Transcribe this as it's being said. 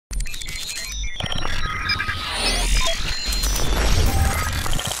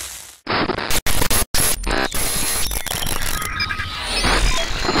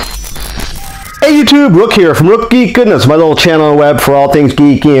YouTube, Rook here from Rook Geek Goodness, my little channel on the web for all things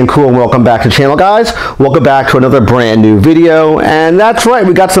geeky and cool. And welcome back to the channel, guys. Welcome back to another brand new video. And that's right,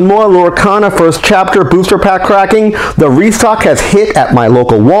 we got some more Lorcana first chapter booster pack cracking. The restock has hit at my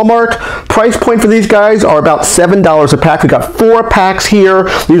local Walmart. Price point for these guys are about $7 a pack. We got 4 packs here.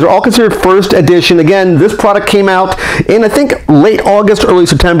 These are all considered first edition. Again, this product came out in, I think, late August, early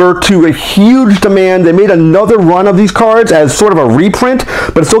September to a huge demand. They made another run of these cards as sort of a reprint,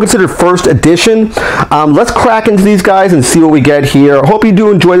 but it's still considered first edition. Let's crack into these guys and see what we get here. Hope you do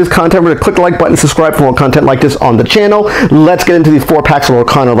enjoy this content. Remember to click the like button, subscribe for more content like this on the channel. Let's get into these 4 packs of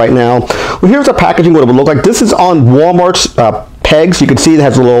Lorcana right now. Well, here's the packaging, what it would look like. This is on Walmart's pegs. You can see it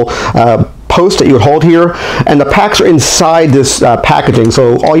has a little post that you would hold here, and the packs are inside this packaging,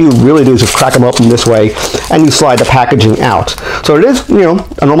 so all you really do is just crack them open this way and you slide the packaging out. So it is, you know,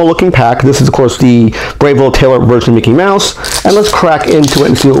 a normal looking pack. This is of course the brave little tailored version of Mickey Mouse, and let's crack into it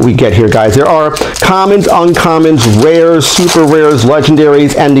and see what we get here, guys. There are commons, uncommons, rares, super rares,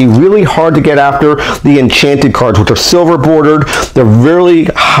 legendaries, and the really hard to get after the enchanted cards, which are silver bordered. They're really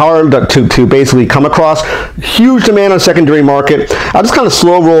hard to basically come across. Huge demand on the secondary market. I'll just kind of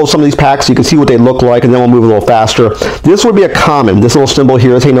slow roll some of these packs so you can see what they look like, and then we'll move a little faster. This would be a common. This little symbol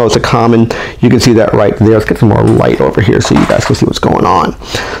here is, hey, no, it's a common. You can see that right there. Let's get some more light over here so you guys can see what's going on.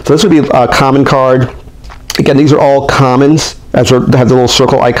 So this would be a common card. Again, these are all commons. They have the little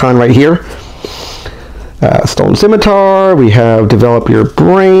circle icon right here. Stolen Scimitar. We have Develop Your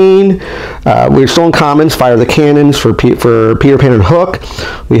Brain. We're stolen commons. Fire the Cannons for Peter Pan and Hook.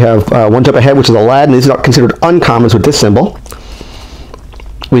 We have One Jump Ahead, which is Aladdin. These are considered uncommons with this symbol.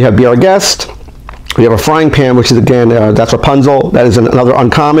 We have Be Our Guest. We have a Frying Pan, which is, again, that's Rapunzel. That is another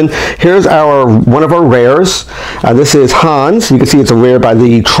uncommon. Here's one of our rares. This is Hans. You can see it's a rare by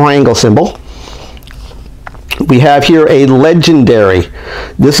the triangle symbol. We have here a legendary.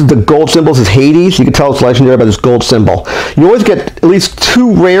 This is the gold symbol. This is Hades. You can tell it's legendary by this gold symbol. You always get at least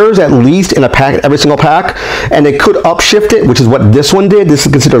 2 rares at least in a pack, every single pack, and they could upshift it, which is what this one did. This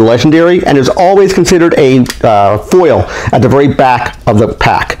is considered legendary, and there's always considered a foil at the very back of the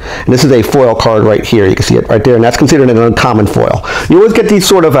pack. And this is a foil card right here. You can see it right there, and that's considered an uncommon foil. You always get these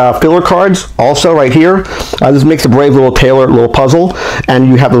sort of filler cards also right here. This makes a brave little tailored little puzzle, and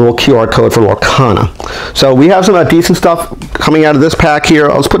you have the little QR code for Lorcana. So we have some decent stuff coming out of this pack here.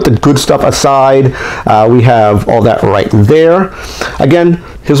 Let's put the good stuff aside. We have all that right there. Again,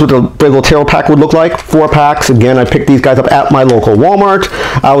 here's what the brave little tarot pack would look like. 4 packs. Again, I picked these guys up at my local Walmart.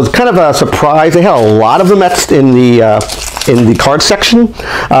 I was kind of surprised. They had a lot of them in the card section,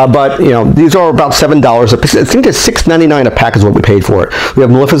 but you know, these are about $7 a piece. I think it's $6.99 a pack is what we paid for it. We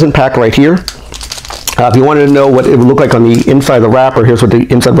have Maleficent pack right here. If you wanted to know what it would look like on the inside of the wrapper, here's what the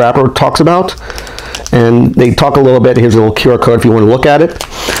inside wrapper talks about. And they talk a little bit. Here's a little QR code if you want to look at it.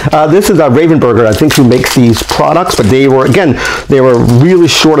 This is Ravenberger, I think, who makes these products, but they were really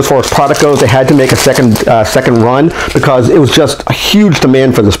short as far as product goes. They had to make a second run because it was just a huge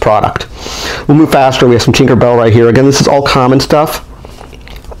demand for this product. We'll move faster. We have some Tinkerbell right here. Again, this is all common stuff.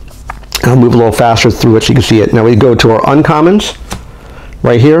 I'll move a little faster through it so you can see it. Now we go to our uncommons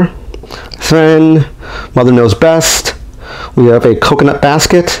right here. Sven, Mother Knows Best. We have a Coconut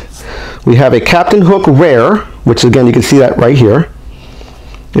Basket. We have a Captain Hook rare, which again you can see that right here.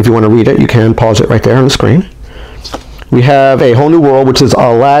 If you want to read it, you can pause it right there on the screen. We have a Whole New World, which is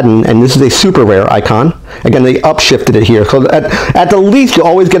Aladdin, and this is a super rare icon. Again, they upshifted it here. So at the least, you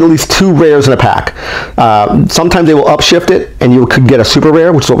always get at least 2 rares in a pack. Sometimes they will upshift it, and you could get a super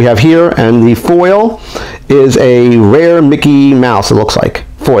rare, which is what we have here. And the foil is a rare Mickey Mouse, it looks like.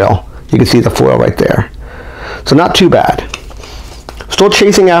 Foil. You can see the foil right there. So not too bad. Still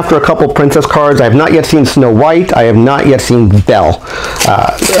chasing after a couple princess cards. I have not yet seen Snow White. I have not yet seen Belle.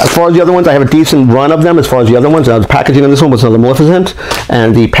 As far as the other ones, I have a decent run of them as far as the other ones. The packaging on this one was another Maleficent,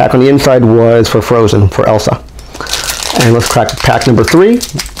 and the pack on the inside was for Frozen, for Elsa. And let's crack pack number 3.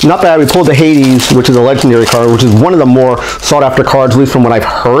 Not bad. We pulled the Hades, which is a legendary card, which is one of the more sought after cards, at least from what I've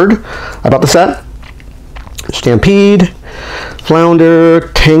heard about the set. Stampede,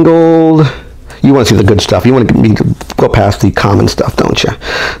 Flounder, Tangled. You want to see the good stuff. You want to go past the common stuff, don't you?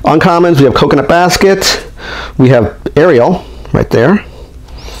 Uncommons, we have Coconut Basket. We have Ariel right there.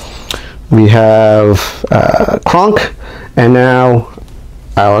 We have Kronk. And now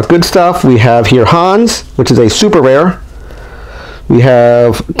our good stuff, we have here Hans, which is a super rare. We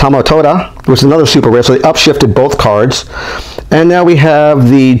have Tamatoda, which is another super rare, so they upshifted both cards. And now we have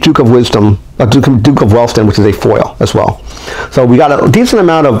the Duke of Wisdom, Duke of Wellston, which is a foil as well. So we got a decent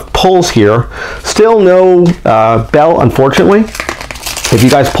amount of pulls here. Still no Belle, unfortunately. If you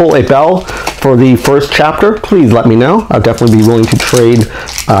guys pull a Bell for the first chapter, please let me know. I'll definitely be willing to trade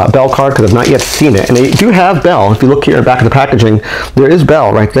Bell card because I've not yet seen it. And they do have Bell. If you look here in the back of the packaging, there is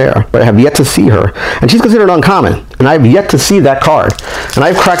Bell right there, but I have yet to see her. And she's considered uncommon, and I have yet to see that card. And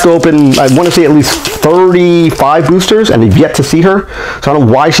I've cracked open, I want to say at least 35 boosters, and I've yet to see her. So I don't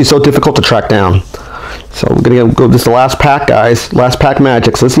know why she's so difficult to track down. So we're going to go, this is the last pack, guys. Last pack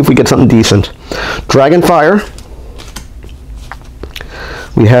magic. So let's see if we get something decent. Dragonfire.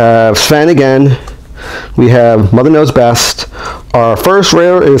 We have Sven again. We have Mother Knows Best. Our first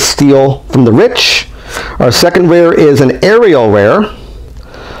rare is Steel from the Rich. Our second rare is an Aerial rare.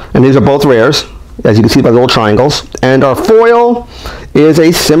 And these are both rares, as you can see by the little triangles. And our foil is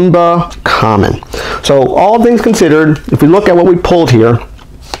a Simba Common. So all things considered, if we look at what we pulled here,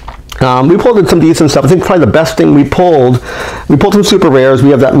 we pulled in some decent stuff. I think probably the best thing we pulled some super rares. We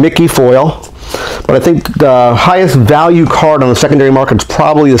have that Mickey foil. But I think the highest value card on the secondary market is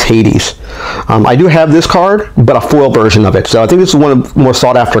probably this Hades. I do have this card, but a foil version of it. So I think this is one of the more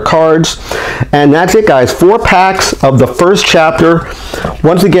sought after cards. And that's it, guys. 4 packs of the first chapter.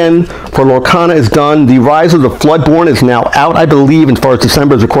 Once again, for Lorcana is done. The Rise of the Floodborn is now out, I believe, as far as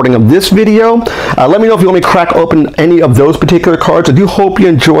December's recording of this video. Let me know if you want me to crack open any of those particular cards. I do hope you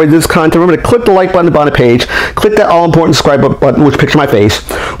enjoyed this content. Remember to click the like button at the bottom of the page. Click that all-important subscribe button, which pictures my face.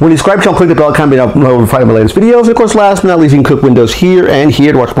 When you subscribe, click the bell icon to be notified of my latest videos. And of course, last but not least, you can click windows here and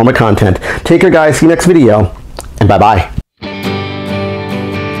here to watch more of my content. Take care, guys. See you next video, and bye-bye.